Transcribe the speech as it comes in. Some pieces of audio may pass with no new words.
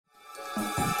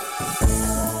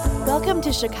Welcome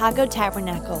to Chicago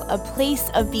Tabernacle, a place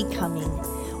of becoming.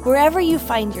 Wherever you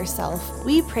find yourself,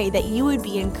 we pray that you would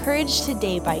be encouraged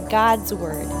today by God's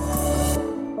word.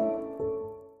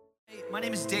 Hey, my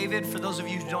name is David. For those of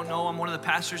you who don't know, I'm one of the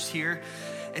pastors here.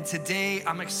 And today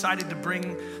I'm excited to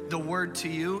bring the word to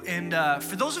you. And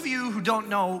for those of you who don't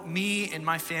know me and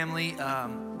my family,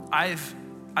 I've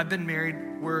been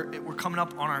married. We're coming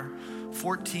up on our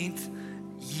 14th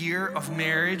year of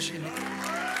marriage. And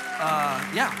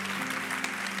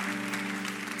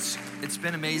it's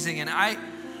been amazing. And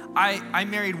I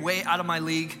married way out of my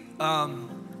league.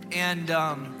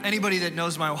 Anybody that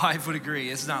knows my wife would agree.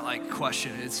 It's not like a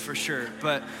question, it's for sure.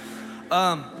 But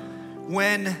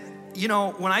when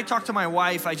I talk to my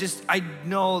wife, I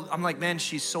know, I'm like, man,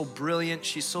 she's so brilliant.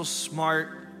 She's so smart.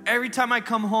 Every time I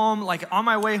come home, like on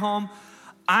my way home,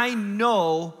 I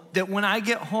know that when I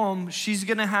get home, she's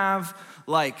gonna have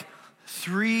like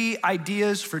 3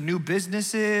 ideas for new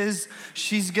businesses.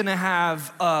 She's gonna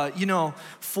have,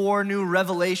 4 new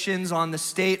revelations on the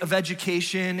state of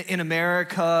education in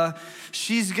America.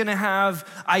 She's gonna have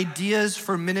ideas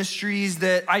for ministries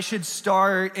that I should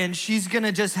start, and she's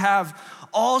gonna just have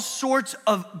all sorts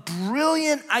of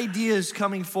brilliant ideas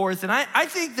coming forth. And I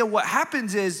think that what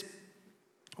happens is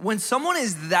when someone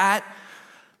is that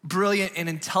brilliant and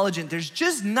intelligent, there's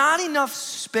just not enough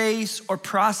space or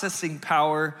processing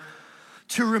power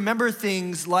to remember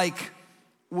things like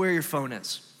where your phone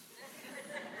is.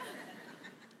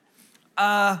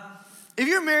 If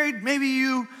you're married, maybe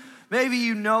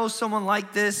you know someone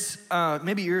like this.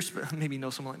 Maybe your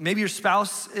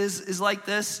spouse is like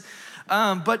this.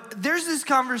 But there's this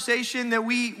conversation that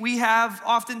we have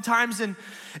oftentimes, and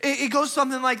it goes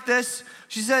something like this.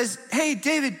 She says, "Hey,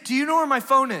 David, do you know where my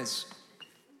phone is?"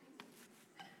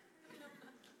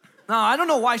 Now, I don't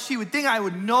know why she would think I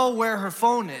would know where her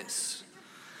phone is.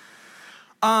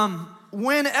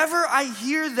 Whenever I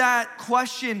hear that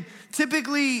question,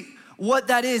 typically what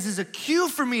that is a cue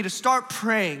for me to start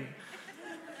praying,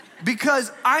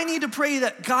 because I need to pray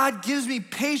that God gives me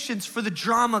patience for the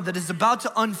drama that is about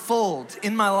to unfold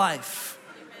in my life.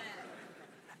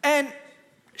 And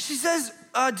she says,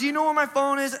 "Do you know where my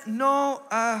phone is?" No,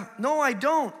 I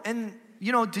don't. And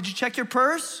did you check your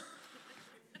purse?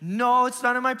 No, it's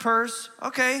not in my purse.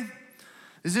 Okay.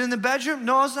 Is it in the bedroom?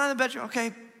 No, it's not in the bedroom.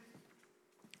 Okay.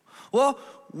 Well,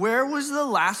 where was the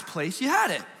last place you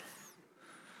had it?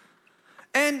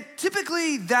 And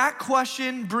typically that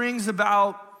question brings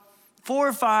about 4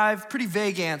 or 5 pretty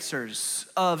vague answers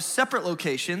of separate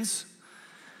locations.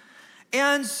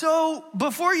 And so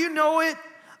before you know it,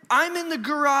 I'm in the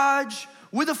garage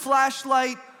with a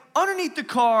flashlight underneath the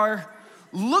car,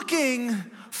 looking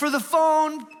for the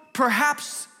phone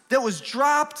perhaps that was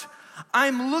dropped.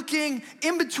 I'm looking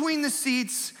in between the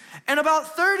seats, and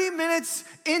about 30 minutes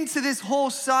into this whole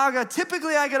saga,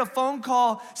 typically I get a phone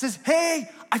call, says,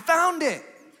 "Hey, I found it."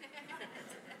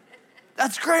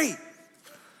 That's great.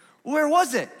 Where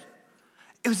was it?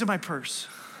 It was in my purse.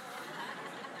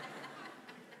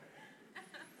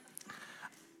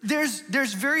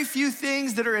 There's very few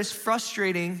things that are as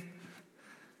frustrating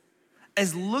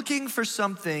as looking for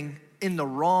something in the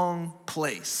wrong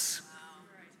place.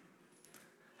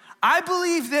 I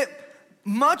believe that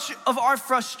much of our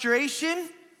frustration,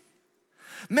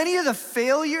 many of the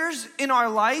failures in our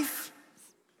life,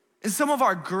 and some of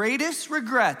our greatest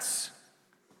regrets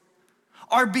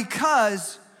are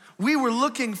because we were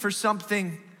looking for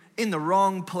something in the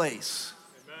wrong place.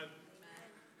 Amen.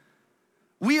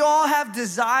 We all have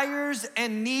desires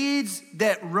and needs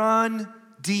that run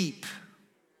deep.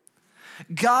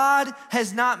 God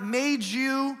has not made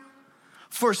you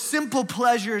for simple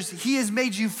pleasures. He has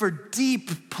made you for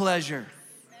deep pleasure.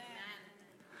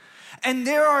 And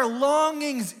there are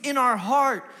longings in our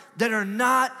heart that are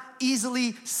not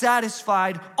easily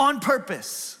satisfied on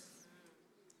purpose.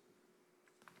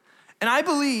 And I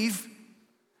believe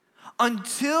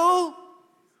until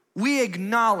we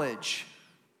acknowledge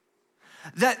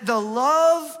that the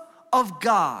love of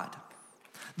God,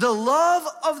 the love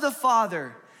of the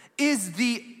Father, is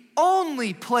the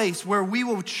only place where we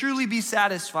will truly be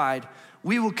satisfied,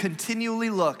 we will continually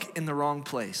look in the wrong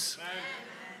place.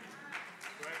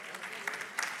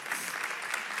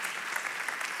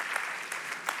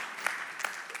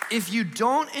 If you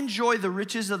don't enjoy the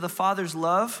riches of the Father's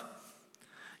love,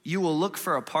 you will look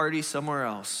for a party somewhere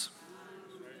else.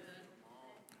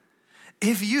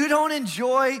 If you don't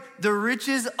enjoy the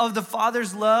riches of the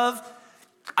Father's love,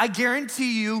 I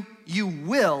guarantee you, you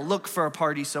will look for a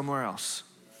party somewhere else.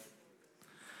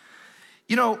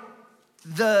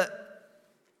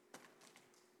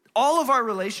 All of our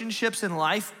relationships in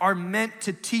life are meant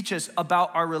to teach us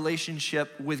about our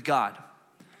relationship with God.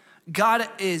 God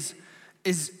is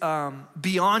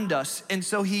beyond us, and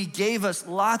so he gave us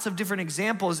lots of different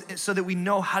examples so that we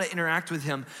know how to interact with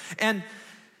him. And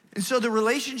so the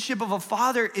relationship of a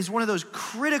father is one of those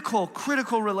critical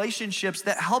relationships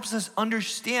that helps us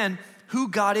understand who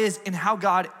God is and how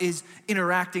God is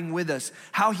interacting with us,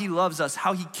 how he loves us,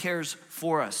 how he cares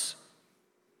for us.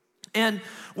 And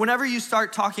whenever you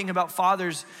start talking about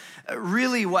fathers,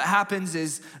 really what happens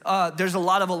is there's a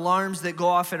lot of alarms that go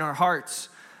off in our hearts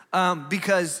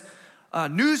because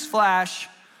newsflash,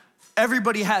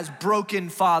 everybody has broken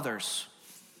fathers.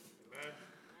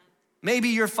 Maybe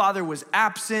your father was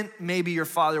absent, maybe your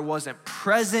father wasn't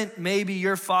present, maybe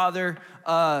your father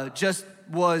just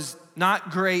was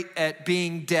not great at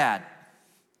being dad.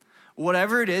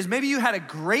 Whatever it is, maybe you had a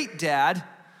great dad,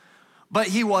 but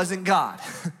he wasn't God.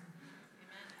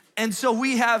 And so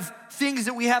we have things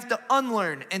that we have to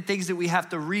unlearn and things that we have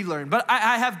to relearn. But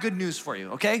I have good news for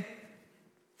you, okay?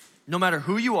 No matter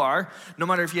who you are, no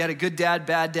matter if you had a good dad,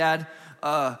 bad dad,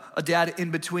 a dad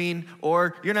in between,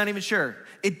 or you're not even sure,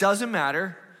 it doesn't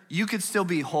matter. You could still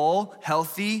be whole,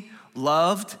 healthy,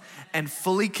 loved, and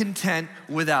fully content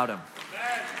without him.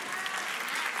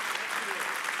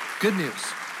 Good news.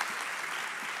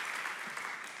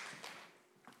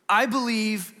 I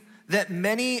believe that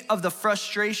many of the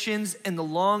frustrations and the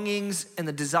longings and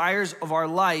the desires of our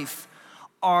life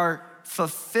are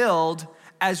fulfilled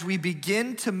as we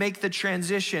begin to make the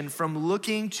transition from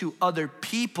looking to other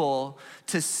people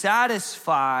to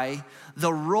satisfy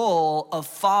the role of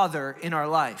father in our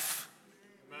life.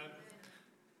 Amen.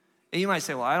 And you might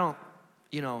say, well,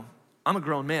 I'm a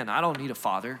grown man. I don't need a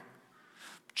father.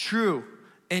 True,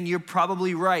 and you're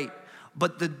probably right.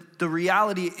 But the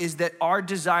reality is that our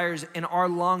desires and our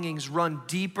longings run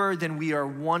deeper than we are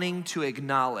wanting to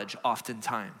acknowledge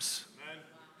oftentimes. Amen.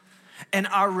 And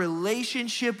our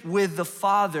relationship with the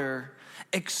Father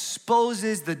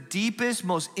exposes the deepest,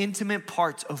 most intimate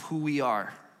parts of who we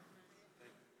are.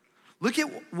 Look at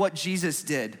what Jesus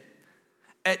did.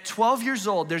 At 12 years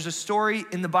old, there's a story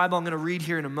in the Bible I'm gonna read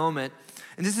here in a moment.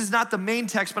 And this is not the main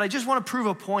text, but I just wanna prove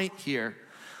a point here.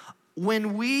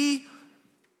 When we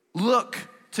look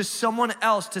to someone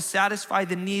else to satisfy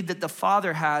the need that the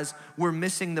Father has, we're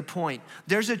missing the point.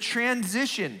 There's a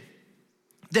transition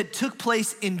that took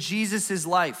place in Jesus's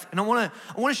life. And I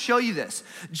wanna show you this.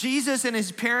 Jesus and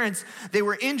his parents, they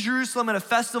were in Jerusalem at a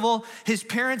festival. His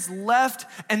parents left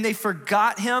and they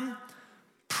forgot him.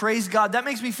 Praise God, that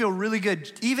makes me feel really good.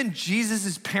 Even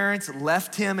Jesus's parents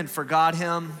left him and forgot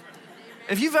him.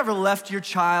 If you've ever left your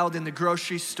child in the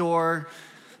grocery store,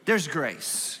 there's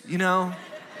grace, you know?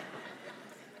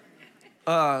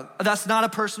 That's not a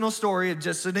personal story, it's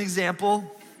just an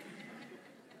example.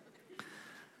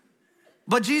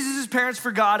 But Jesus' parents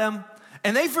forgot him,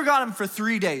 and they forgot him for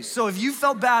 3 days. So if you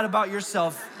felt bad about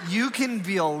yourself, you can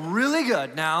feel really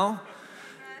good now.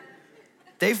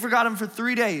 They forgot him for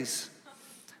 3 days.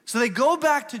 So they go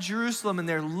back to Jerusalem, and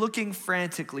they're looking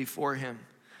frantically for him.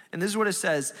 And this is what it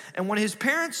says. And when his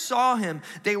parents saw him,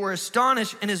 they were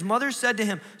astonished. And his mother said to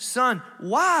him, "Son,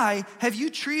 why have you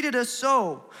treated us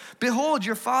so? Behold,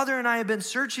 your father and I have been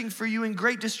searching for you in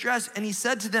great distress." And he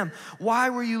said to them, "Why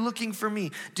were you looking for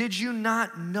me? Did you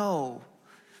not know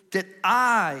that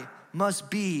I must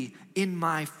be in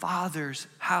my Father's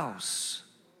house?"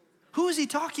 Who is he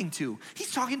talking to?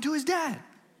 He's talking to his dad.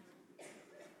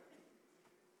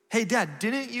 "Hey, Dad,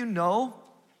 didn't you know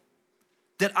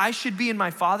that I should be in my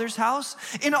Father's house?"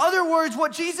 In other words,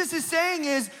 what Jesus is saying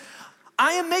is,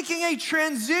 I am making a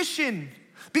transition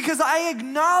because I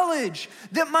acknowledge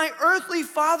that my earthly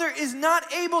father is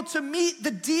not able to meet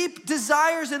the deep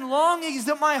desires and longings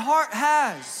that my heart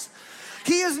has.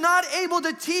 He is not able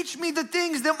to teach me the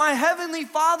things that my heavenly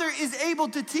Father is able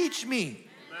to teach me.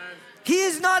 Amen. He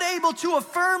is not able to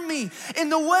affirm me in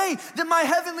the way that my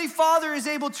heavenly Father is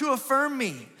able to affirm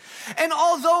me. And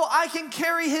although I can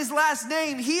carry his last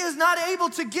name, he is not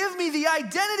able to give me the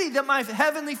identity that my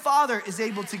heavenly Father is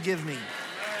able to give me.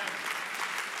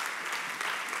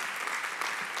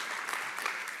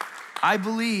 I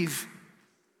believe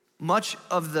much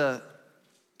of the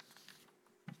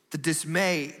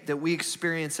dismay that we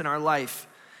experience in our life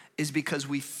is because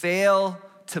we fail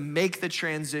to make the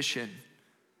transition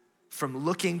from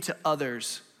looking to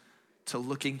others to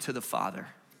looking to the Father.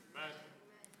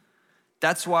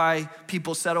 That's why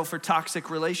people settle for toxic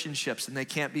relationships and they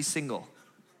can't be single.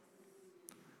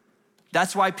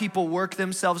 That's why people work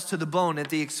themselves to the bone at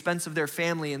the expense of their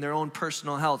family and their own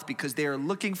personal health, because they are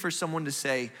looking for someone to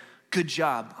say, "Good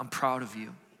job, I'm proud of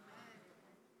you."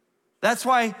 That's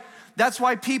why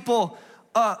people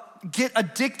get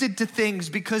addicted to things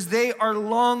because they are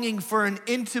longing for an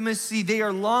intimacy. They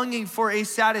are longing for a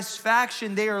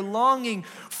satisfaction. They are longing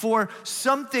for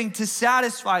something to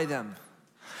satisfy them.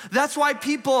 That's why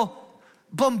people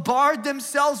bombard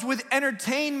themselves with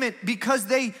entertainment, because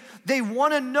they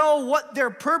want to know what their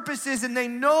purpose is, and they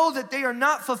know that they are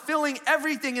not fulfilling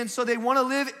everything, and so they want to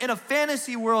live in a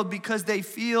fantasy world because they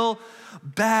feel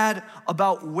bad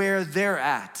about where they're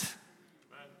at.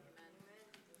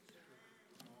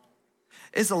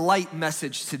 It's a light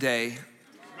message today.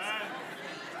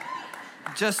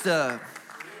 Just a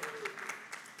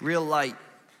real light.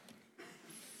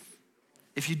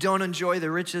 If you don't enjoy the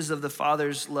riches of the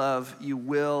Father's love, you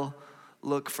will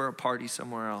look for a party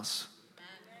somewhere else.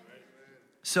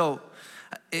 So,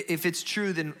 if it's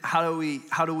true, then how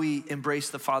do we embrace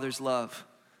the Father's love?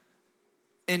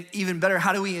 And even better,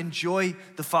 how do we enjoy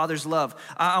the Father's love?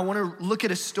 I want to look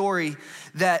at a story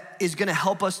that is going to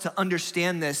help us to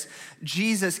understand this.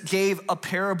 Jesus gave a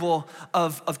parable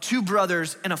of two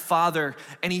brothers and a father,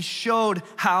 and he showed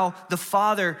how the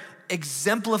father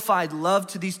exemplified love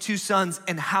to these two sons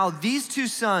and how these two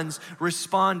sons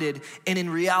responded, and in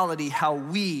reality, how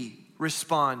we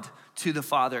respond to the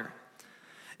Father.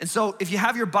 And so if you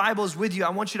have your Bibles with you, I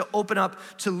want you to open up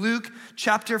to Luke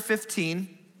chapter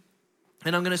 15,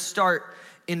 and I'm gonna start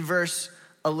in verse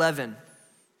 11.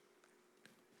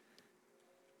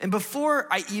 And before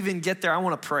I even get there, I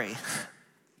wanna pray.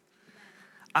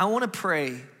 I wanna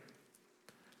pray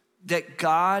that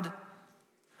God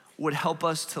would help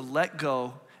us to let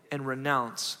go and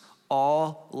renounce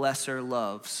all lesser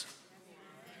loves.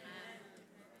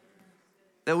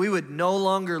 That we would no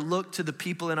longer look to the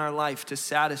people in our life to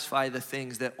satisfy the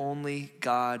things that only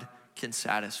God can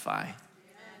satisfy.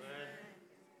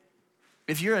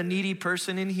 If you're a needy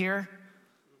person in here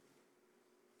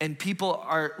and people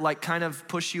are like kind of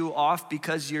push you off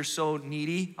because you're so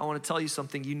needy, I want to tell you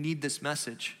something. You need this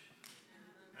message.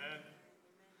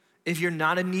 If you're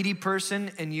not a needy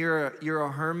person and you're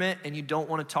a hermit and you don't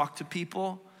want to talk to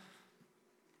people,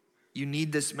 you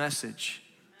need this message.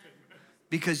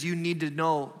 Because you need to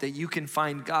know that you can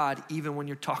find God even when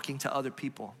you're talking to other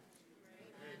people.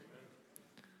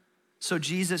 So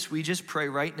Jesus, we just pray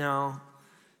right now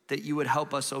that you would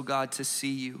help us, oh God, to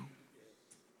see you.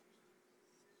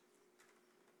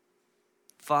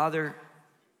 Father,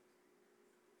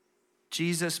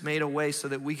 Jesus made a way so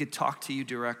that we could talk to you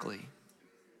directly.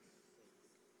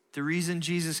 The reason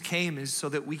Jesus came is so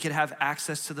that we could have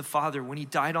access to the Father. When he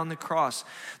died on the cross,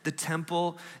 the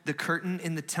temple, the curtain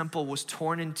in the temple was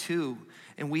torn in two,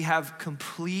 and we have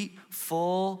complete,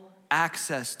 full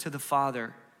access to the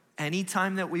Father.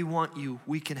 Anytime that we want you,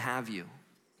 we can have you.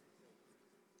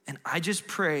 And I just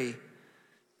pray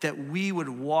that we would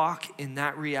walk in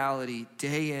that reality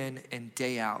day in and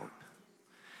day out,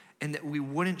 and that we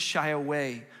wouldn't shy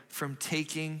away from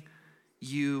taking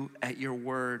you at your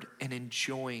word and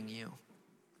enjoying you.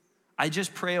 I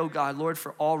just pray, oh God, Lord,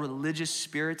 for all religious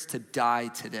spirits to die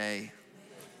today.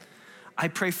 I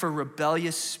pray for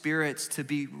rebellious spirits to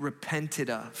be repented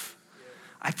of.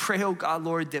 I pray, oh God,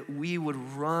 Lord, that we would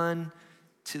run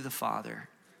to the Father.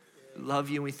 We love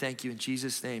you and we thank you in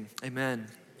Jesus' name, amen.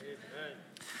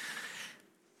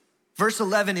 Verse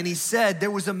 11, and he said, there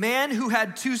was a man who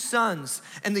had two sons,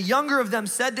 and the younger of them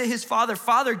said to his father,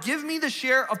 Father, give me the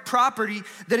share of property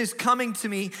that is coming to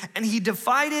me. And he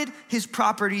divided his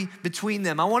property between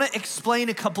them. I want to explain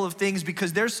a couple of things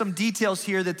because there's some details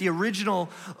here that the original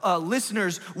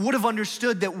listeners would have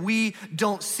understood that we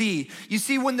don't see. You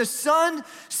see, when the son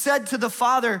said to the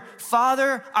father,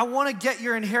 Father, I want to get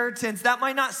your inheritance, that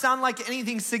might not sound like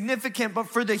anything significant, but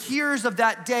for the hearers of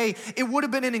that day, it would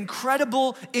have been an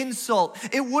incredible insult.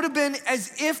 It would have been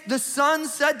as if the son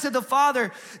said to the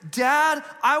father, Dad,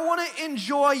 I want to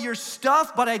enjoy your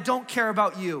stuff, but I don't care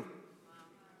about you.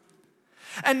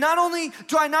 And not only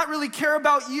do I not really care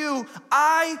about you,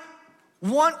 I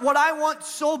want what I want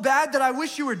so bad that I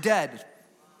wish you were dead.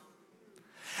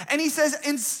 And he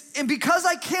says, and because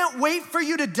I can't wait for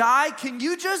you to die, can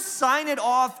you just sign it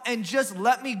off and just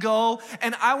let me go,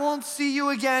 and I won't see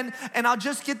you again, and I'll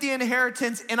just get the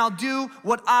inheritance, and I'll do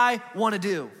what I want to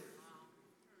do.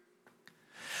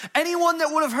 Anyone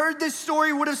that would have heard this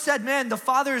story would have said, man, the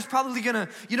father is probably gonna,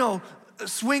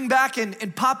 swing back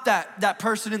and pop that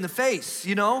person in the face,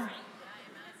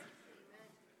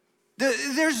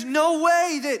 There's no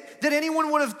way that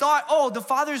anyone would have thought, oh, the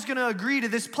father's gonna agree to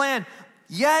this plan.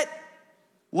 Yet,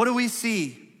 what do we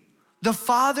see? The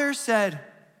father said,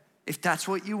 if that's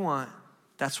what you want,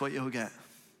 that's what you'll get.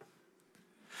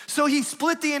 So he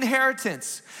split the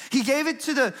inheritance. He gave it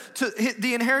to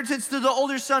the inheritance to the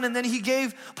older son, and then he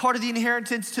gave part of the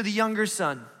inheritance to the younger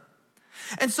son.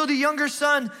 And so the younger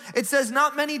son, it says,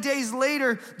 not many days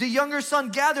later, the younger son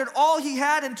gathered all he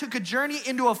had and took a journey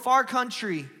into a far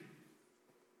country.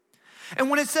 And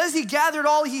when it says he gathered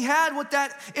all he had, what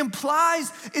that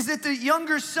implies is that the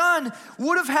younger son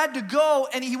would have had to go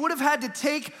and he would have had to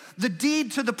take the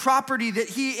deed to the property that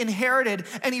he inherited,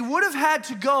 and he would have had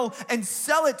to go and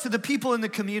sell it to the people in the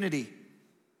community.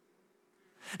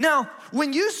 Now,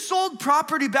 when you sold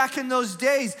property back in those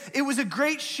days, it was a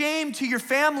great shame to your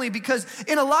family, because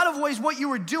in a lot of ways what you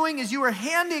were doing is you were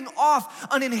handing off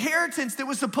an inheritance that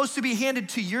was supposed to be handed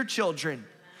to your children.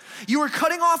 You were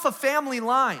cutting off a family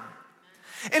line.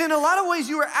 And in a lot of ways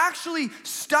you were actually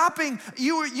stopping,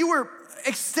 you were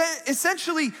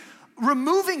essentially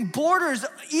removing borders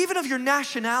even of your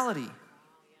nationality.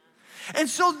 And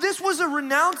so this was a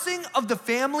renouncing of the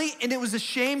family, and it was a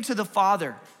shame to the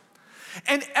father.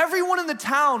 And everyone in the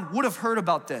town would have heard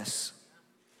about this.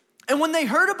 And when they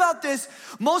heard about this,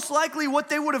 most likely what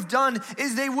they would have done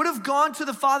is they would have gone to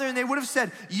the father and they would have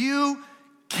said, you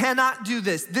cannot do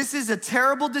this. This is a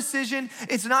terrible decision.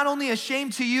 It's not only a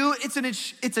shame to you,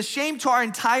 it's a shame to our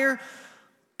entire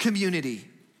community.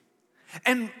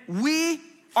 And we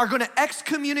are gonna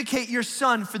excommunicate your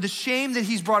son for the shame that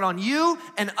he's brought on you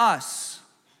and us.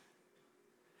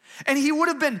 And he would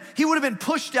have been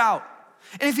pushed out.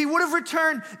 And if he would have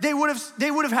returned, they would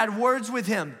have had words with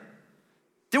him.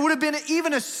 There would have been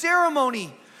even a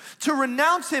ceremony to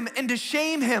renounce him and to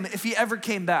shame him if he ever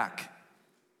came back.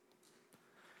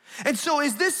 And so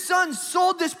as this son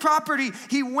sold this property,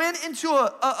 he went into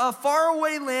a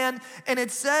faraway land, and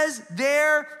it says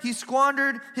there he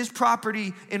squandered his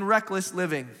property in reckless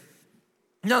living.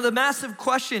 Now the massive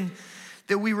question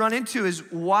that we run into is,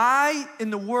 why in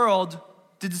the world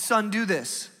did the son do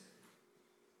this?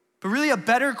 But really a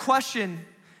better question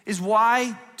is,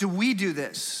 why do we do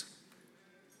this?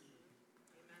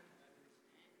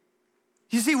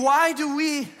 You see, why do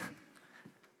we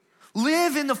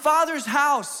live in the Father's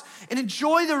house and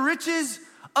enjoy the riches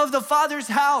of the Father's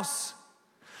house,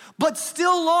 but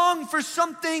still long for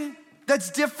something that's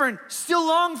different, still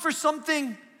long for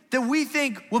something that we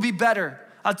think will be better?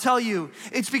 I'll tell you,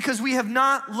 it's because we have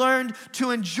not learned to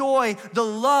enjoy the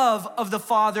love of the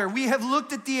Father. We have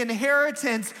looked at the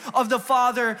inheritance of the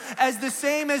Father as the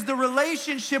same as the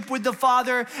relationship with the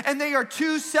Father, and they are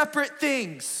two separate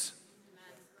things.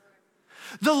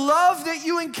 The love that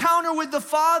you encounter with the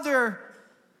Father,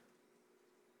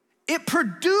 it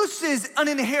produces an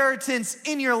inheritance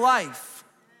in your life.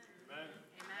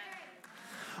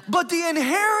 But the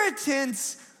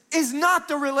inheritance is not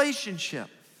the relationship.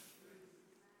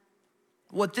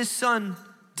 What this son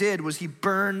did was he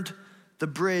burned the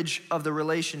bridge of the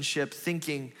relationship,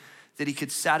 thinking that he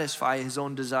could satisfy his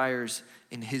own desires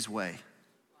in his way.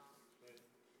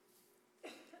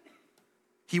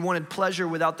 He wanted pleasure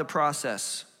without the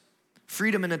process,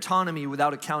 freedom and autonomy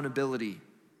without accountability,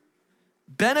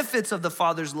 benefits of the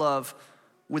Father's love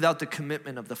without the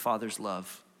commitment of the Father's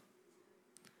love.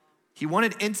 He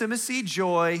wanted intimacy,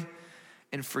 joy,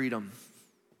 and freedom.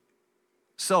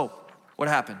 So, what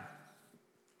happened?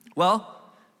 Well,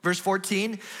 verse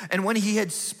 14, and when he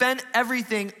had spent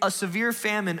everything, a severe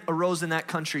famine arose in that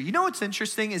country. You know what's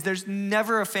interesting is there's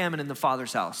never a famine in the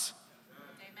Father's house.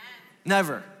 Amen.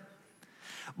 Never.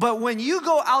 But when you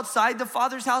go outside the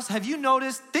Father's house, have you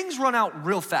noticed things run out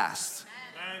real fast?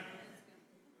 Amen.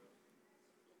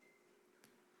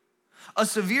 A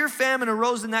severe famine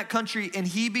arose in that country, and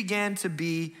he began to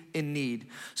be in need.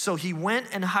 So he went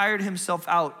and hired himself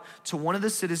out to one of the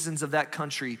citizens of that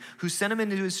country, who sent him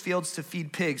into his fields to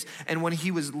feed pigs. And when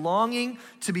he was longing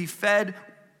to be fed,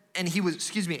 and he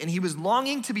was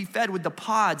longing to be fed with the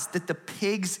pods that the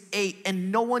pigs ate,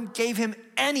 and no one gave him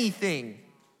anything.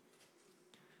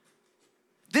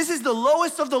 This is the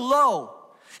lowest of the low.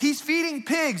 He's feeding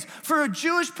pigs. For a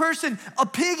Jewish person, a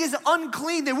pig is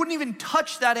unclean. They wouldn't even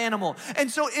touch that animal. And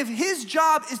so if his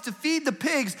job is to feed the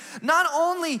pigs, not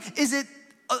only is it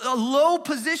a low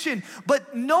position,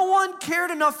 but no one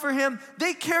cared enough for him.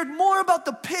 They cared more about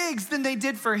the pigs than they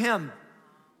did for him.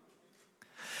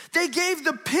 They gave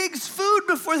the pigs food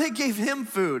before they gave him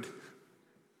food.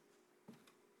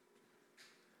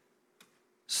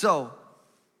 So,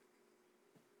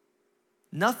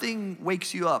 nothing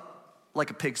wakes you up like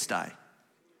a pigsty.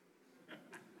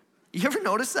 You ever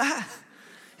notice that?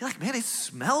 You're like, man, it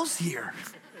smells here.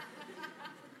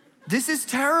 This is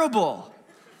terrible.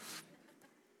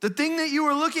 The thing that you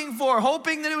were looking for,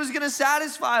 hoping that it was gonna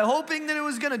satisfy, hoping that it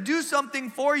was gonna do something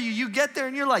for you, you get there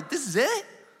and you're like, this is it?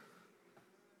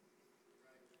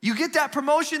 You get that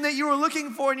promotion that you were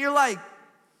looking for and you're like,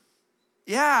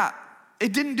 yeah,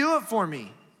 it didn't do it for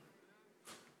me.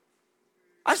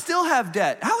 I still have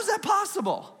debt. How is that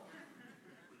possible?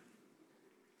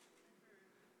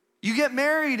 You get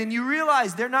married and you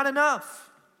realize they're not enough.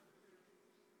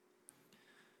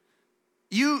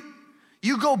 You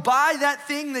go buy that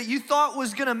thing that you thought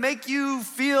was gonna make you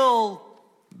feel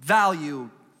value.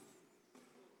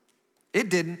 It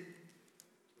didn't.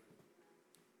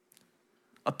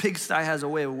 A pigsty has a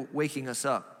way of waking us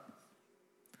up.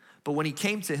 But when he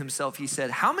came to himself, he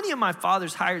said, how many of my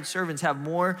father's hired servants have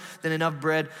more than enough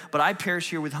bread, but I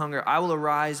perish here with hunger? I will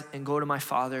arise and go to my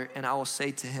father, and I will say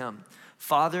to him,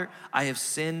 Father, I have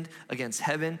sinned against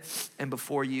heaven and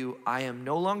before you. I am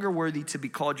no longer worthy to be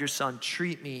called your son.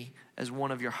 Treat me as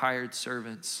one of your hired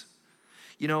servants.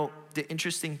 You know, the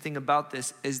interesting thing about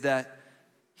this is that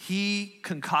he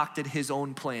concocted his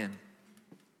own plan.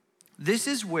 This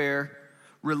is where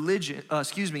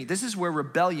this is where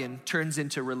rebellion turns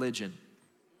into religion.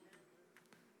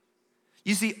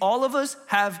 You see, all of us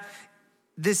have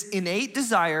this innate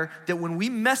desire that when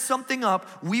we mess something up,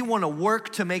 we want to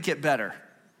work to make it better.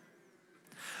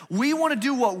 We want to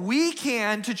do what we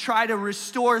can to try to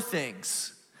restore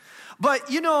things. But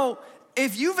you know,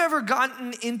 if you've ever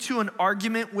gotten into an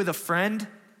argument with a friend,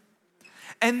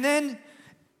 and then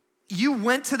you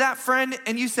went to that friend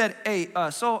and you said, hey,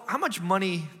 so how much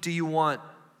money do you want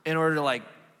in order to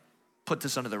put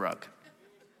this under the rug?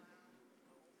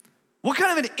 What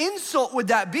kind of an insult would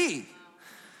that be?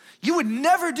 You would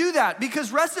never do that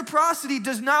because reciprocity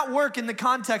does not work in the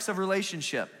context of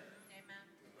relationship. Amen.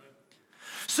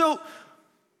 So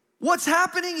what's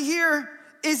happening here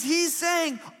is he's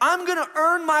saying, I'm gonna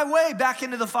earn my way back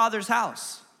into the Father's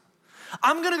house.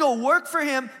 I'm gonna go work for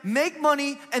him, make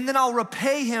money, and then I'll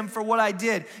repay him for what I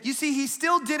did. You see, he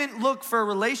still didn't look for a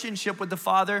relationship with the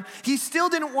Father. He still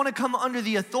didn't want to come under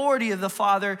the authority of the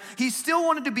Father. He still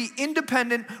wanted to be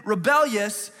independent,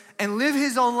 rebellious, and live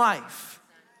his own life.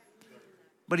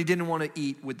 But he didn't want to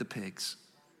eat with the pigs.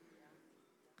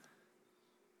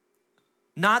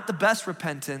 Not the best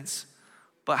repentance,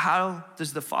 but how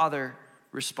does the Father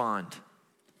respond?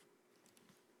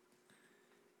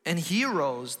 And he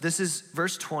arose, this is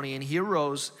verse 20, and he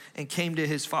arose and came to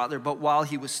his father, but while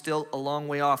he was still a long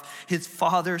way off, his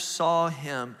father saw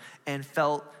him and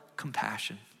felt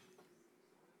compassion.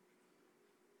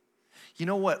 You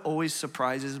know what always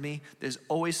surprises me? This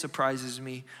always surprises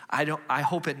me. I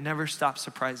hope it never stops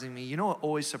surprising me. You know what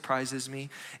always surprises me?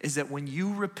 Is that when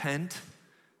you repent,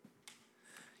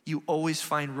 you always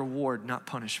find reward, not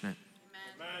punishment.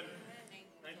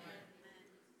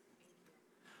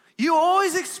 You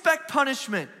always expect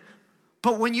punishment,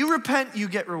 but when you repent, you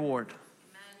get reward.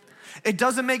 Amen. It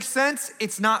doesn't make sense.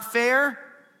 It's not fair.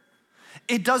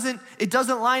 It doesn't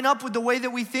line up with the way that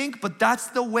we think, but that's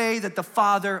the way that the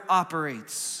Father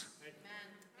operates. Amen.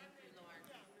 Thank you, Lord.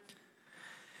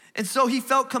 And so he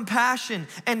felt compassion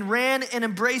and ran and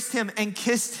embraced him and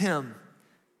kissed him.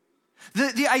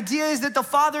 The idea is that the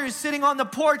Father is sitting on the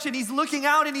porch and he's looking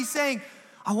out and he's saying,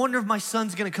 I wonder if my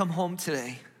son's gonna come home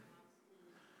today.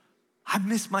 I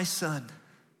miss my son,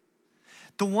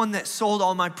 the one that sold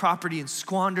all my property and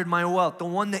squandered my wealth, the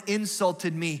one that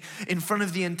insulted me in front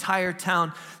of the entire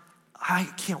town. I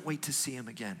can't wait to see him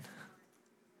again.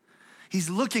 He's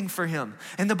looking for him.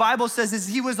 And the Bible says as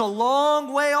he was a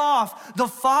long way off, the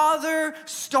father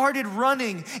started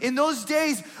running. In those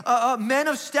days, men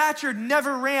of stature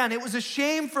never ran. It was a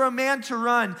shame for a man to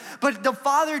run. But the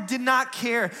father did not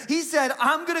care. He said,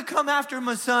 I'm gonna come after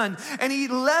my son. And he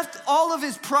left all of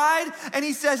his pride and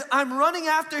he says, I'm running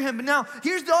after him. But now,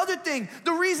 here's the other thing.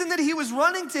 The reason that he was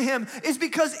running to him is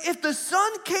because if the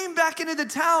son came back into the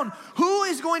town, who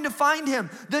is going to find him?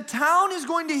 The town is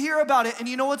going to hear about it. And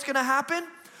you know what's gonna happen?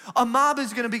 A mob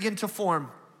is going to begin to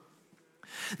form.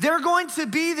 They're going to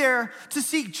be there to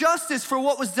seek justice for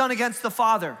what was done against the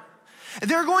father.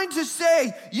 They're going to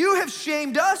say, you have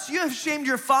shamed us, you have shamed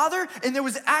your father, and there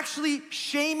was actually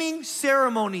shaming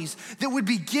ceremonies that would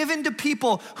be given to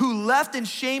people who left and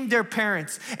shamed their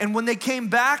parents. And when they came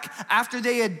back, after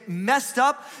they had messed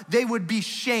up, they would be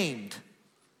shamed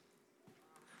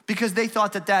because they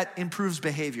thought that that improves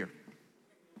behavior.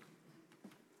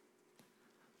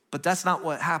 But that's not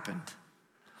what happened.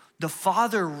 The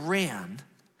father ran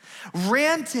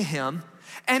to him,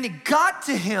 and it got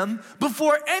to him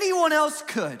before anyone else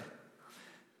could.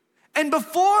 And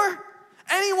before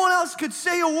anyone else could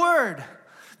say a word,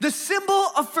 the symbol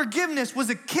of forgiveness was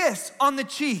a kiss on the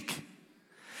cheek.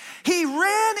 He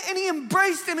ran and he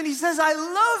embraced him and he says, I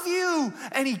love you.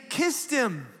 And he kissed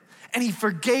him and he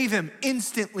forgave him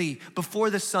instantly before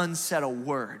the son said a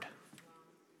word.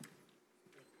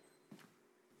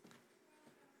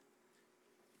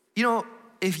 You know,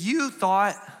 if you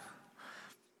thought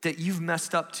that you've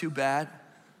messed up too bad,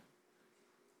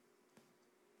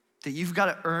 that you've got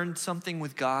to earn something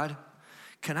with God,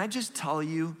 can I just tell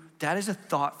you, that is a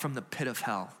thought from the pit of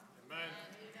hell. Amen.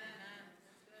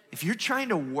 If you're trying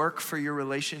to work for your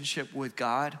relationship with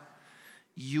God,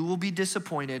 you will be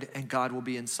disappointed and God will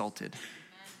be insulted.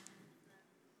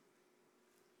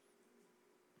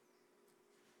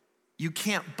 You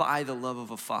can't buy the love of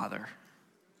a father.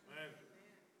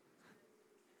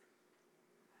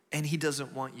 And he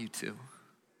doesn't want you to.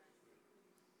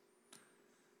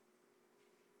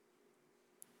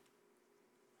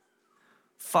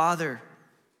 Father,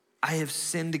 I have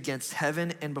sinned against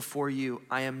heaven and before you.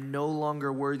 I am no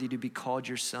longer worthy to be called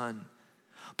your son.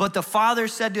 But the father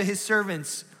said to his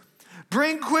servants,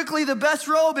 bring quickly the best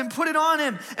robe and put it on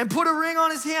him, and put a ring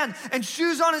on his hand and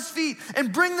shoes on his feet,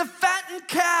 and bring the fattened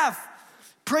calf.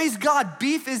 Praise God,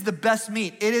 beef is the best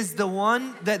meat. It is the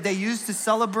one that they use to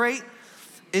celebrate.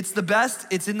 It's the best,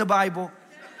 it's in the Bible.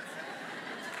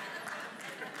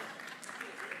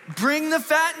 Bring the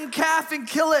fattened calf and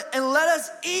kill it, and let us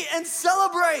eat and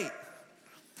celebrate.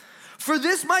 For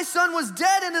this my son was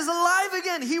dead and is alive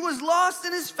again. He was lost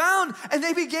and is found. And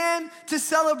they began to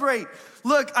celebrate.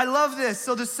 Look, I love this.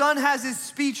 So the son has his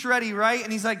speech ready, right?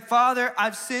 And he's like, Father,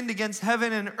 I've sinned against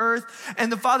heaven and earth.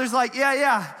 And the father's like,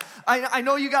 yeah, I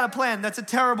know you got a plan. That's a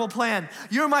terrible plan.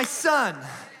 You're my son.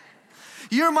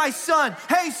 You're my son.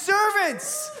 Hey,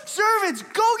 servants,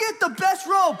 go get the best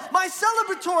robe, my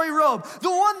celebratory robe, the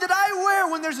one that I wear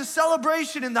when there's a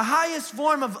celebration in the highest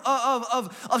form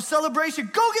of celebration.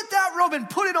 Go get that robe and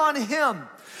put it on him.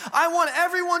 I want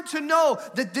everyone to know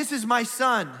that this is my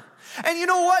son. And you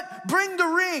know what? Bring the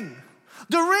ring.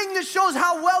 The ring that shows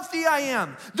how wealthy I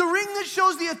am. The ring that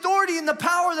shows the authority and the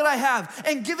power that I have.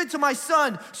 And give it to my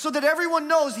son so that everyone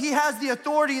knows he has the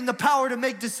authority and the power to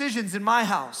make decisions in my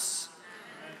house.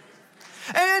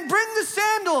 And bring the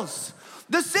sandals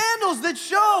that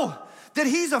show that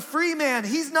he's a free man.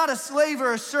 He's not a slave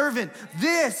or a servant.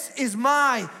 This is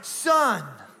my son.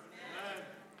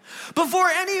 Before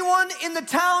anyone in the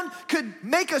town could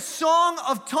make a song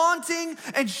of taunting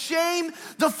and shame,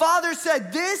 the father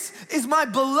said, this is my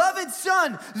beloved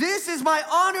son. This is my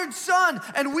honored son.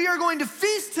 And we are going to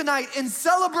feast tonight in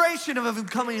celebration of him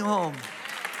coming home.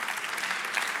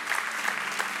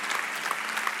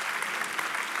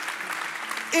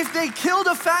 If they killed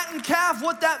a fattened calf,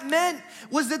 what that meant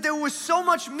was that there was so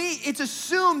much meat, it's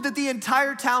assumed that the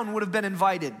entire town would have been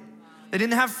invited. They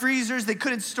didn't have freezers, they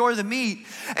couldn't store the meat.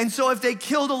 And so if they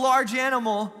killed a large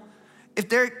animal, if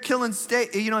they're killing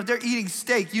steak, if they're eating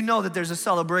steak, you know that there's a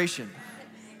celebration.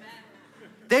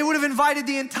 They would have invited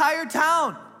the entire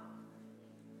town.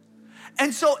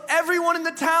 And so everyone in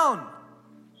the town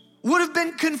would have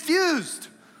been confused.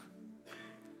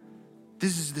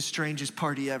 This is the strangest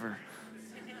party ever.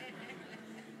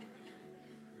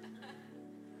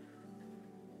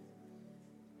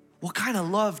 What kind of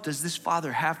love does this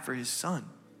father have for his son?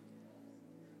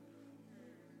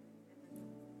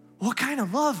 What kind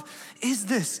of love is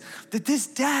this, that this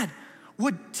dad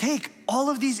would take all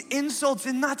of these insults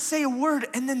and not say a word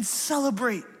and then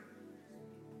celebrate?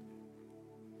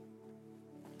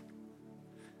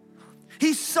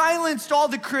 He silenced all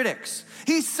the critics.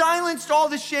 He silenced all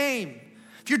the shame.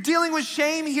 If you're dealing with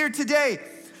shame here today,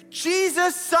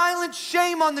 Jesus silenced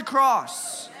shame on the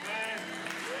cross.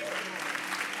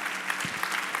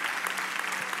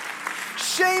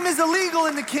 Shame is illegal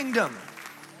in the kingdom.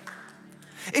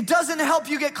 It doesn't help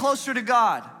you get closer to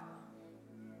God.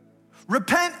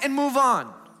 Repent and move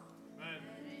on.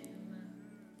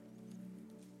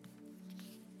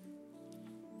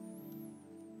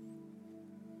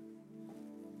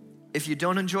 If you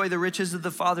don't enjoy the riches of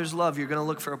the Father's love, you're going to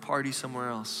look for a party somewhere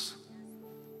else.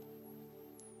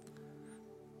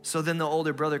 So then the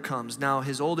older brother comes. Now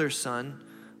his older son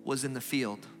was in the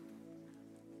field.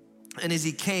 And as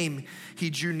he came, he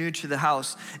drew near to the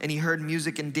house, and he heard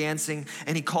music and dancing,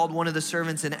 and he called one of the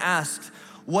servants and asked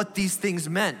what these things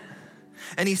meant.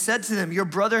 And he said to them, your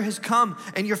brother has come,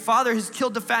 and your father has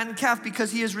killed the fattened calf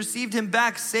because he has received him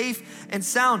back safe and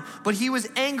sound. But he was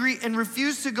angry and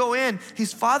refused to go in.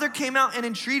 His father came out and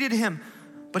entreated him,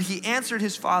 but he answered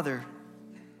his father,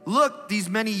 look, these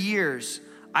many years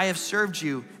I have served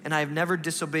you, and I have never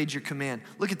disobeyed your command.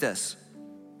 Look at this.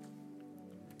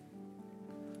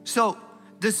 So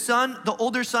the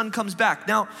older son comes back.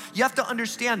 Now, you have to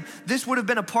understand, this would have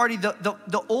been a party.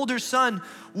 The older son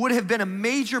would have been a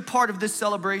major part of this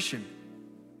celebration.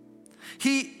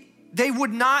 They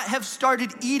would not have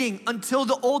started eating until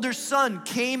the older son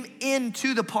came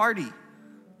into the party.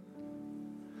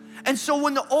 And so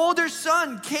when the older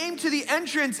son came to the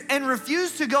entrance and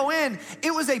refused to go in,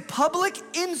 it was a public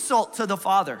insult to the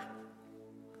father.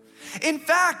 In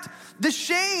fact, the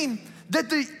shame that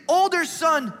the older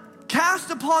son cast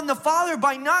upon the father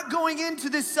by not going into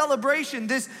this celebration,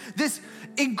 this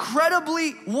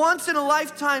incredibly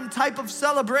once-in-a-lifetime type of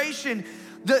celebration.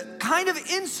 The kind of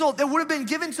insult that would have been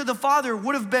given to the father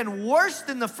would have been worse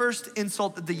than the first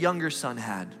insult that the younger son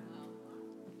had.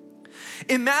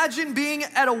 Imagine being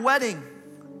at a wedding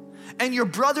and your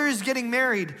brother is getting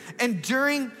married, and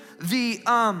during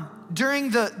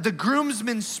the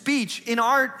groomsman's speech, in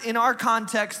our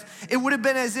context, it would have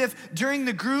been as if during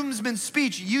the groomsman's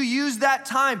speech, you use that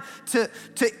time to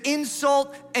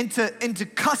insult and to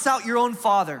cuss out your own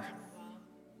father.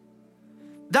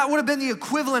 That would have been the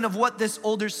equivalent of what this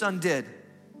older son did.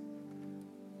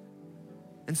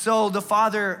 And so the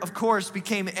father, of course,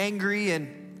 became angry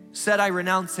and said, I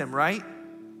renounce him, right?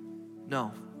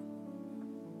 No.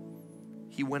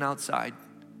 He went outside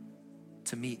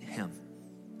to meet him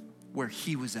where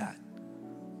he was at.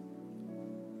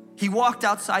 He walked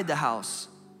outside the house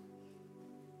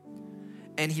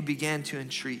and he began to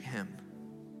entreat him.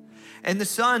 And the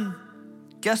son,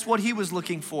 guess what he was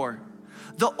looking for?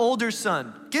 The older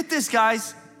son. Get this,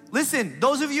 guys. Listen,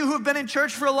 those of you who have been in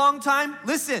church for a long time,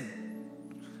 listen.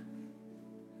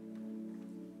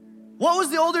 What was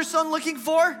the older son looking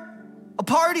for? A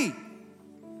party.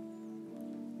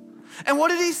 And what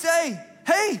did he say?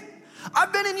 Hey,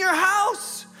 I've been in your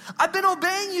house. I've been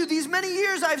obeying you these many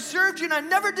years. I've served you and I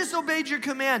never disobeyed your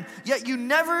command. Yet you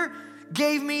never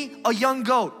gave me a young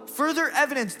goat. Further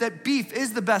evidence that beef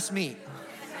is the best meat.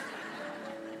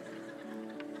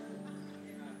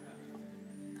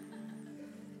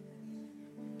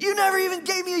 You never even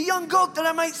gave me a young goat that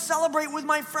I might celebrate with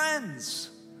my friends.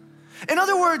 In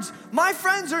other words, my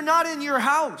friends are not in your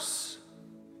house.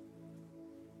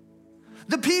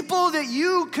 The people that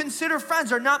you consider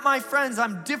friends are not my friends.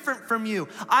 I'm different from you.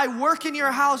 I work in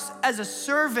your house as a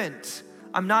servant.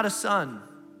 I'm not a son.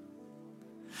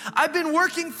 I've been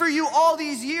working for you all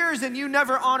these years and you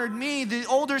never honored me. The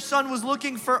older son was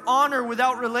looking for honor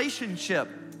without relationship.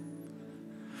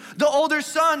 The older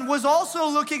son was also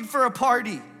looking for a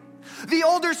party. The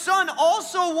older son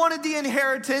also wanted the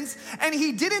inheritance, and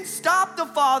he didn't stop the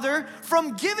father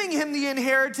from giving him the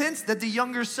inheritance that the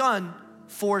younger son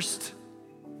forced.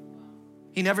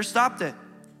 He never stopped it.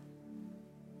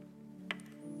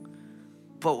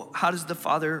 But how does the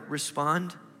father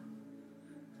respond?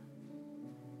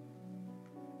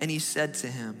 And he said to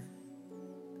him,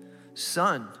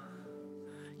 Son,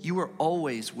 you were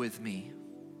always with me.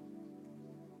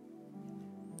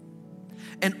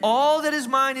 And all that is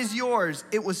mine is yours.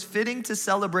 It was fitting to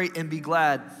celebrate and be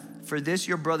glad. For this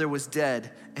your brother was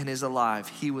dead and is alive.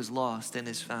 He was lost and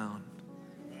is found.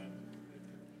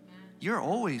 You're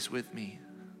always with me.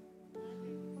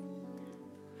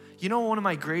 You know, one of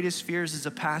my greatest fears as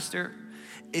a pastor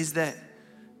is that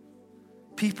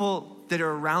people that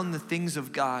are around the things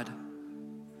of God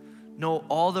know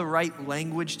all the right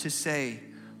language to say,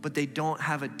 but they don't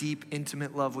have a deep,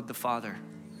 intimate love with the Father.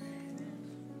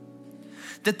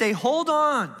 That they hold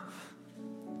on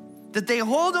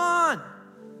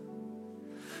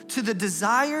to the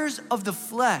desires of the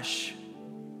flesh,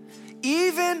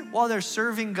 even while they're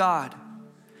serving God.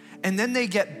 And then they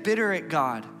get bitter at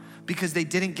God because they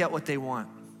didn't get what they want.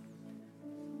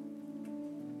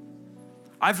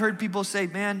 I've heard people say,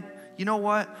 man, you know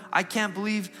what? I can't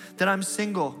believe that I'm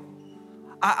single.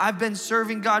 I've been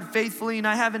serving God faithfully and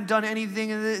I haven't done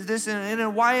anything in this,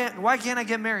 and why can't I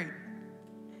get married?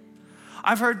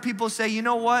 I've heard people say, you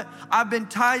know what? I've been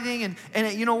tithing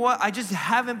and you know what? I just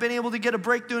haven't been able to get a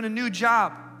breakthrough in a new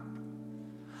job.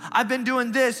 I've been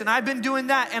doing this and I've been doing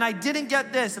that and I didn't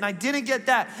get this and I didn't get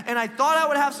that and I thought I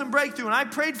would have some breakthrough and I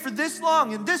prayed for this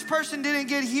long and this person didn't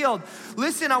get healed.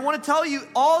 Listen, I want to tell you,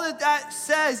 all that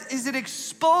says is it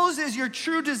exposes your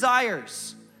true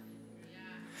desires.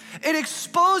 It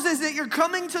exposes that you're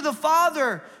coming to the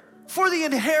Father for the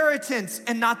inheritance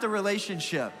and not the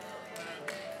relationship.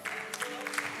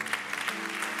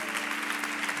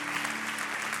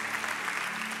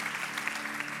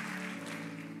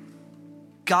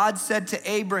 God said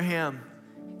to Abraham,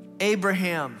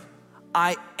 Abraham,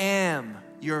 I am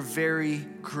your very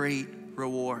great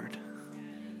reward.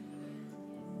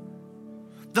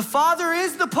 The Father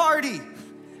is the party.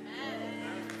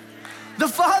 The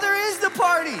Father is the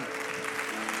party.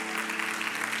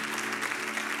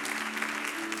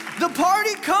 The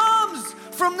party comes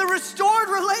from the restored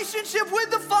relationship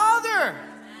with the Father.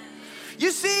 You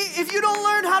see, if you don't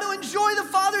learn how to enjoy the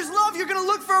Father's love, you're gonna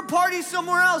look for a party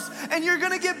somewhere else and you're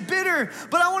gonna get bitter.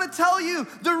 But I wanna tell you,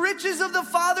 the riches of the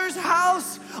Father's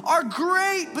house are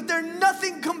great, but they're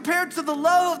nothing compared to the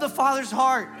love of the Father's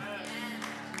heart.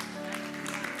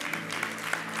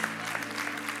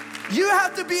 You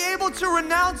have to be able to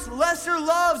renounce lesser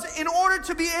loves in order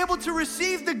to be able to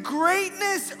receive the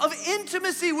greatness of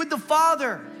intimacy with the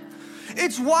Father.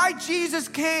 It's why Jesus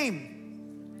came.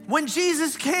 When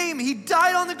Jesus came, he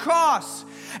died on the cross,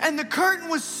 and the curtain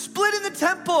was split in the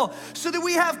temple so that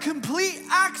we have complete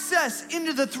access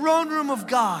into the throne room of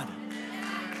God.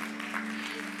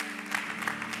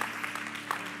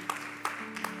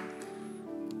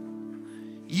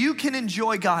 You can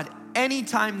enjoy God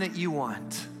anytime that you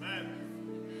want.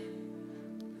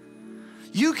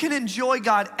 You can enjoy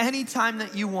God anytime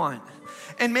that you want.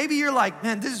 And maybe you're like,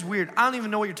 man, this is weird. I don't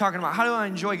even know what you're talking about. How do I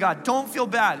enjoy God? Don't feel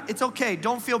bad. It's okay.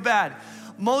 Don't feel bad.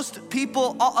 Most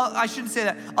people, I shouldn't say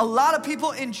that. A lot of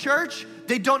people in church,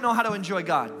 they don't know how to enjoy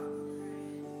God.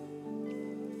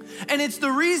 And it's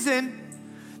the reason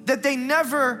that they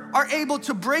never are able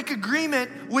to break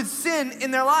agreement with sin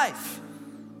in their life.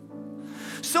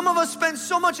 Some of us spend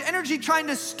so much energy trying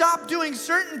to stop doing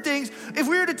certain things. If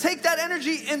we were to take that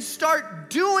energy and start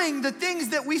doing the things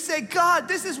that we say, God,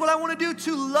 this is what I want to do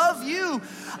to love you,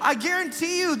 I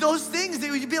guarantee you those things that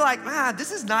you'd be like, man,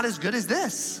 this is not as good as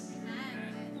this.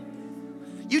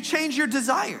 You change your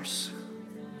desires.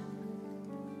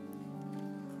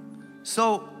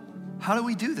 So, how do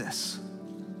we do this?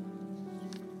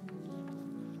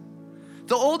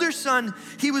 The older son,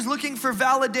 he was looking for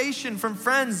validation from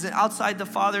friends outside the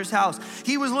father's house.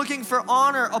 He was looking for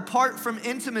honor apart from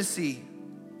intimacy.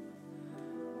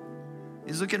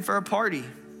 He's looking for a party.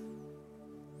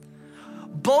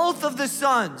 Both of the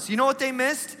sons, you know what they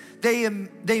missed? They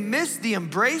missed the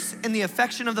embrace and the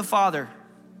affection of the father.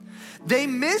 They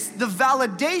missed the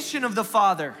validation of the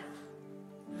father.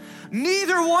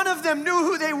 Neither one of them knew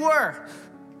who they were.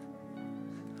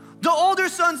 The older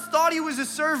son thought he was a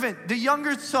servant. The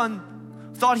younger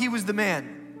son thought he was the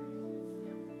man.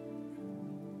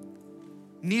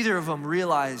 Neither of them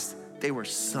realized they were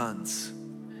sons.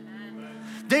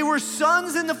 They were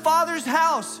sons in the Father's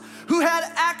house who had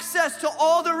access to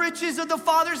all the riches of the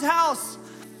Father's house.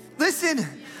 Listen,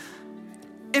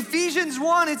 Ephesians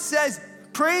 1, it says,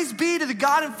 praise be to the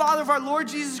God and Father of our Lord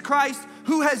Jesus Christ,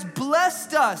 who has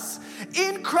blessed us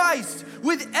in Christ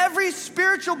with every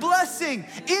spiritual blessing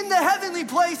in the heavenly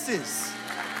places.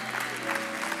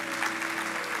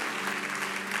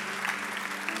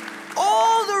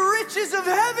 All the riches of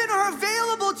heaven are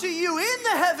available to you in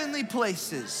the heavenly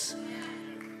places.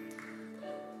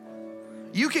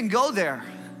 You can go there.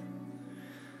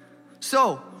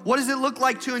 So, what does it look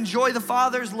like to enjoy the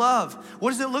Father's love?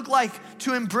 What does it look like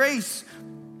to embrace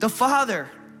the Father?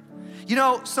 You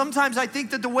know, sometimes I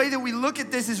think that the way that we look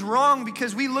at this is wrong,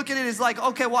 because we look at it as like,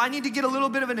 okay, well, I need to get a little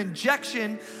bit of an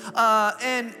injection,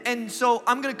 and so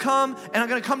I'm gonna come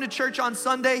to church on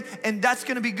Sunday, and that's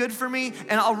gonna be good for me,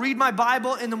 and I'll read my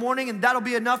Bible in the morning, and that'll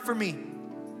be enough for me.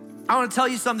 I wanna tell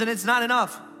you something, it's not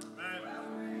enough.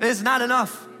 It's not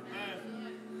enough.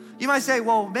 You might say,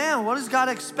 well, man, what does God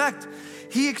expect?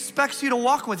 He expects you to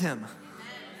walk with Him.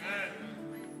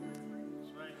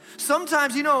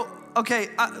 Sometimes, you know, okay,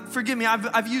 forgive me,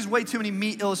 I've used way too many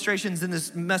meat illustrations in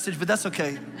this message, but that's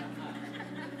okay.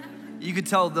 You could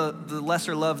tell the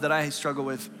lesser love that I struggle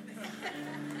with.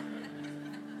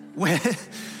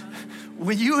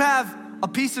 When you have a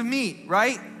piece of meat,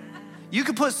 right? You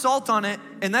could put salt on it,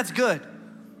 and that's good.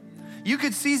 You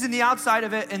could season the outside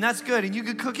of it, and that's good, and you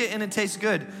could cook it, and it tastes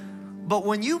good. But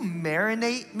when you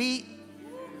marinate meat,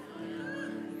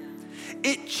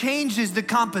 it changes the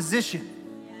composition.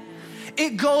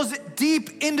 It goes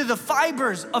deep into the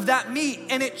fibers of that meat,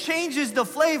 and it changes the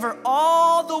flavor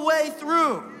all the way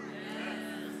through.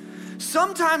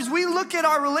 Sometimes we look at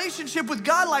our relationship with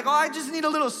God like, oh, I just need a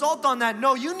little salt on that.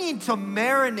 No, you need to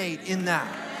marinate in that.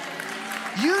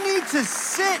 You need to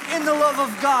sit in the love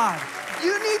of God.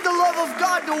 You need the love of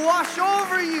God to wash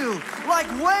over you like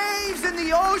waves in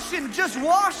the ocean just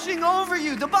washing over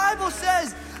you. The Bible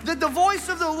says that the voice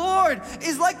of the Lord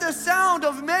is like the sound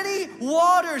of many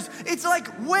waters. It's like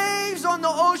waves on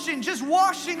the ocean just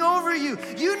washing over you.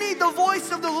 You need the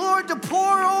voice of the Lord to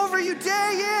pour over you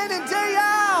day in and day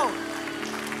out.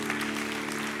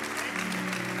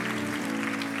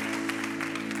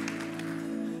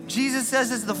 Jesus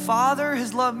says, as the Father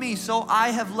has loved me, so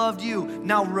I have loved you.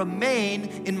 Now remain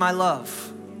in my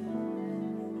love.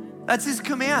 That's His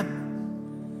command.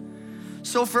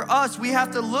 So for us, we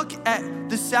have to look at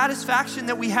the satisfaction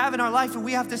that we have in our life, and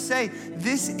we have to say,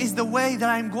 this is the way that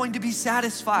I'm going to be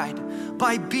satisfied,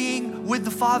 by being with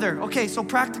the Father. Okay, so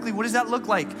practically, what does that look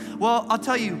like? Well, I'll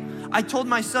tell you, I told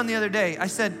my son the other day, I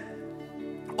said,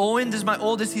 Owen, this is my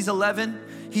oldest, he's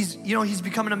 11. He's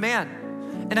becoming a man.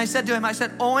 And I said to him,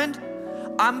 Owen,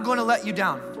 I'm gonna let you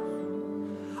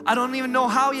down. I don't even know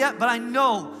how yet, but I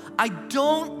know I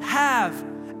don't have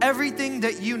everything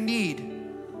that you need.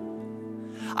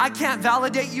 I can't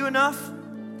validate you enough.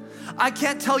 I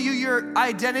can't tell you your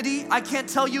identity. I can't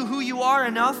tell you who you are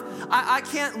enough. I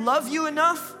can't love you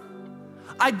enough.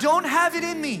 I don't have it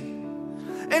in me.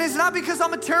 And it's not because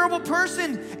I'm a terrible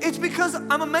person. It's because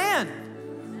I'm a man.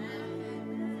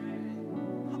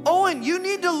 Owen, you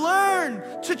need to learn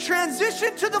to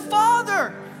transition to the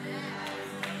Father.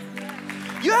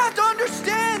 You have to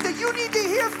understand that you need to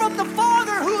hear from the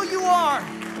Father who you are.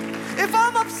 If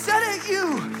I'm upset at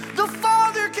you, the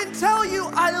Father can tell you,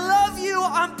 I love you,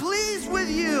 I'm pleased with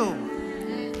you.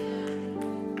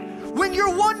 When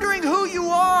you're wondering who you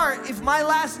are, if my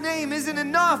last name isn't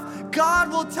enough,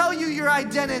 God will tell you your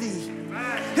identity.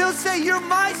 He'll say, you're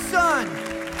my son.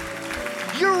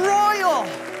 You're royal.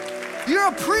 You're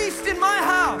a priest in my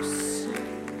house.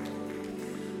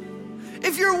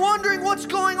 If you're wondering what's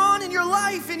going on in your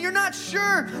life and you're not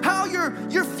sure how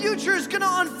your future is gonna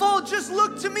unfold, just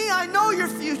look to me. I know your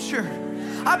future.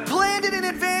 I planned it in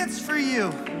advance for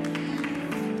you.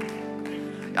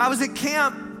 I was at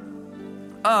camp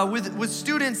with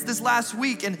students this last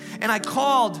week, and I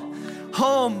called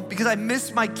home because I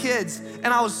missed my kids, and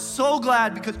I was so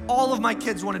glad because all of my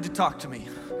kids wanted to talk to me.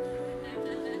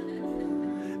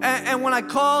 And when I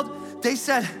called, they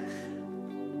said,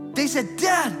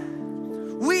 Dad,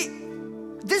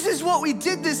 this is what we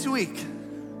did this week.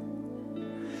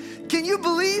 Can you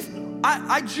believe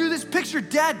I drew this picture?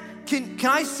 Dad, can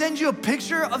I send you a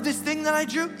picture of this thing that I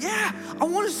drew? Yeah, I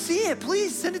want to see it.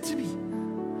 Please send it to me.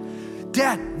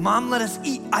 Dad, Mom let us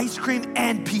eat ice cream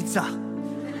and pizza.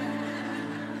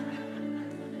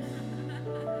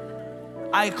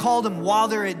 I called them while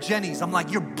they're at Jenny's. I'm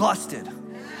like, you're busted.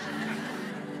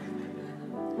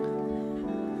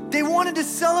 They wanted to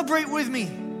celebrate with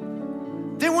me.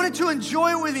 They wanted to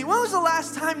enjoy it with me. When was the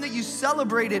last time that you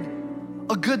celebrated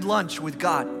a good lunch with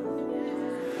God?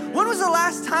 When was the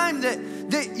last time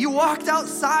that you walked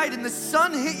outside and the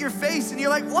sun hit your face and you're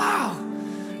like, wow,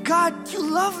 God, you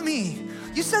love me.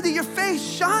 You said that your face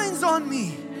shines on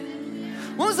me.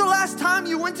 When was the last time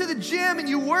you went to the gym and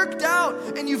you worked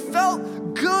out and you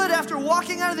felt good after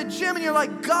walking out of the gym and you're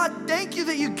like, God, thank you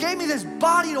that you gave me this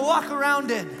body to walk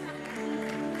around in.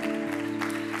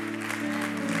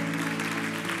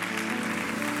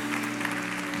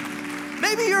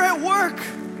 Maybe you're at work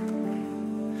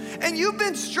and you've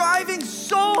been striving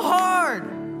so hard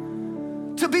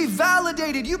to be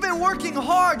validated. You've been working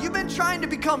hard. You've been trying to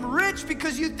become rich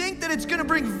because you think that it's gonna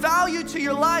bring value to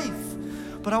your life.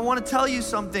 But I wanna tell you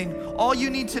something. All you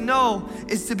need to know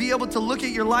is to be able to look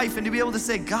at your life and to be able to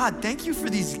say, God, thank you for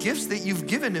these gifts that you've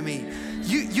given to me.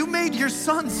 You made your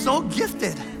son so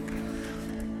gifted.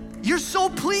 You're so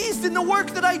pleased in the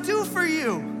work that I do for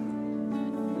you.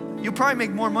 You'll probably make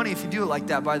more money if you do it like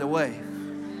that, by the way.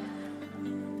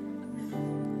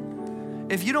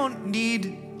 If you don't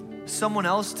need someone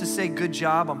else to say, good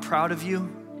job, I'm proud of you,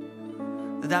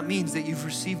 that means that you've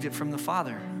received it from the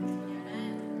Father.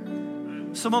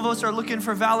 Some of us are looking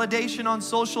for validation on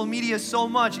social media so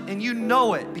much, and you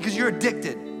know it because you're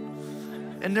addicted.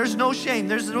 And there's no shame,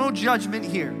 there's no judgment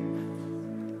here.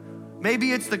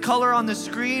 Maybe it's the color on the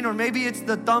screen, or maybe it's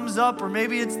the thumbs up, or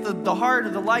maybe it's the heart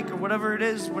or the like or whatever it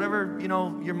is, whatever, you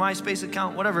know, your MySpace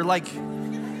account, whatever, like, you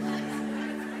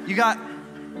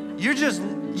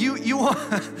want,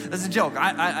 that's a joke,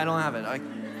 I don't have it.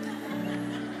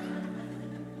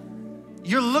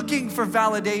 You're looking for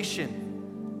validation.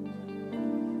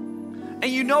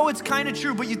 And you know it's kind of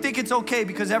true, but you think it's okay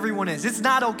because everyone is. It's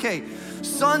not okay.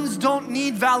 Sons don't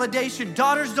need validation.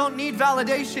 Daughters don't need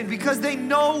validation because they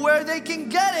know where they can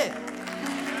get it.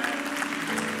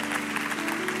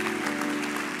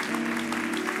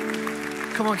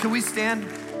 Come on, can we stand?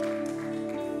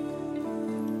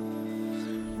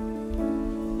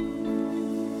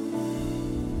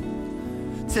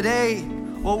 Today,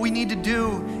 what we need to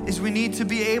do is we need to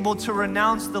be able to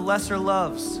renounce the lesser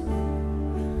loves.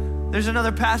 There's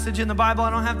another passage in the Bible, I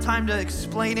don't have time to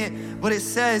explain it, but it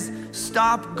says,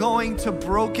 stop going to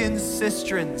broken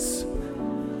cisterns.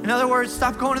 In other words,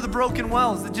 stop going to the broken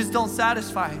wells that just don't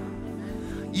satisfy.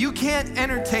 You can't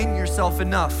entertain yourself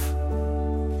enough.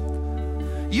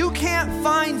 You can't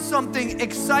find something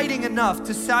exciting enough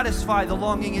to satisfy the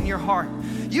longing in your heart.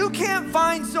 You can't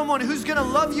find someone who's gonna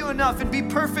love you enough and be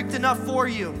perfect enough for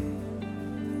you.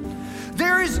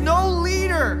 There is no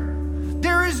leader,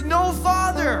 there is no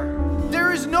father,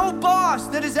 there is no boss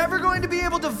that is ever going to be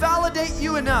able to validate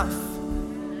you enough.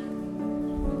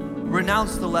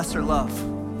 Renounce the lesser love.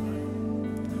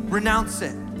 Renounce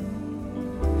it.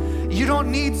 You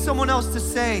don't need someone else to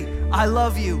say, I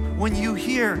love you. When you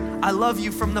hear, I love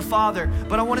you from the Father.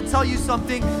 But I want to tell you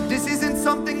something. This isn't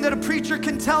something that a preacher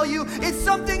can tell you. It's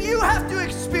something you have to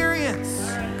experience.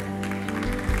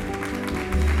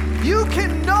 You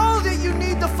can know that you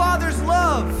need the Father's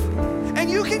love. And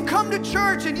you can come to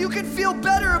church and you can feel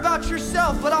better about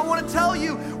yourself. But I want to tell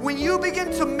you, when you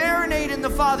begin to marinate in the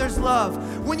Father's love,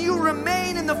 when you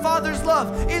remain in the Father's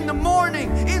love, in the morning,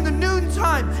 in the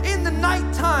noontime, in the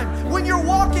nighttime, when you're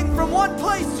walking from one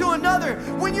place to another,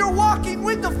 when you're walking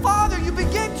with the Father, you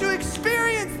begin to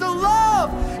experience the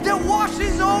love that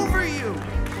washes over you.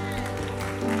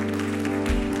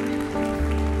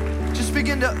 Just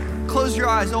begin to close your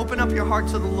eyes, open up your heart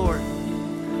to the Lord.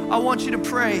 I want you to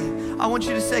pray. I want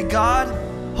you to say, God,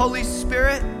 Holy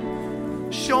Spirit,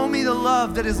 show me the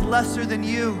love that is lesser than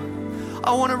you.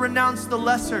 I want to renounce the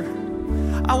lesser.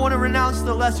 I want to renounce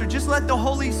the lesser. Just let the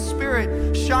Holy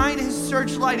Spirit shine His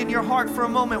searchlight in your heart for a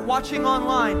moment. Watching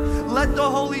online, let the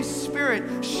Holy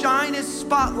Spirit shine His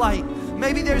spotlight.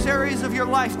 Maybe there's areas of your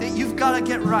life that you've got to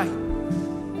get right.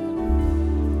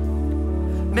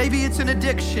 Maybe it's an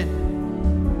addiction.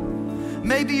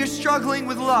 Maybe you're struggling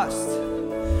with lust.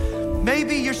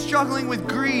 Maybe you're struggling with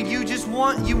greed. You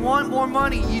want more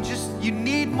money. You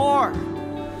need more.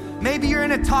 Maybe you're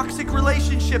in a toxic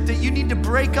relationship that you need to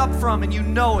break up from and you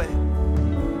know it.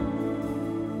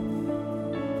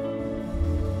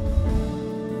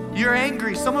 You're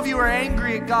angry. Some of you are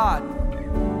angry at God.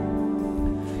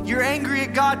 You're angry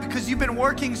at God because you've been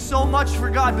working so much for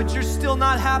God, but you're still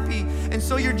not happy. And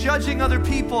so you're judging other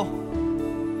people.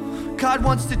 God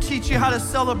wants to teach you how to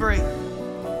celebrate.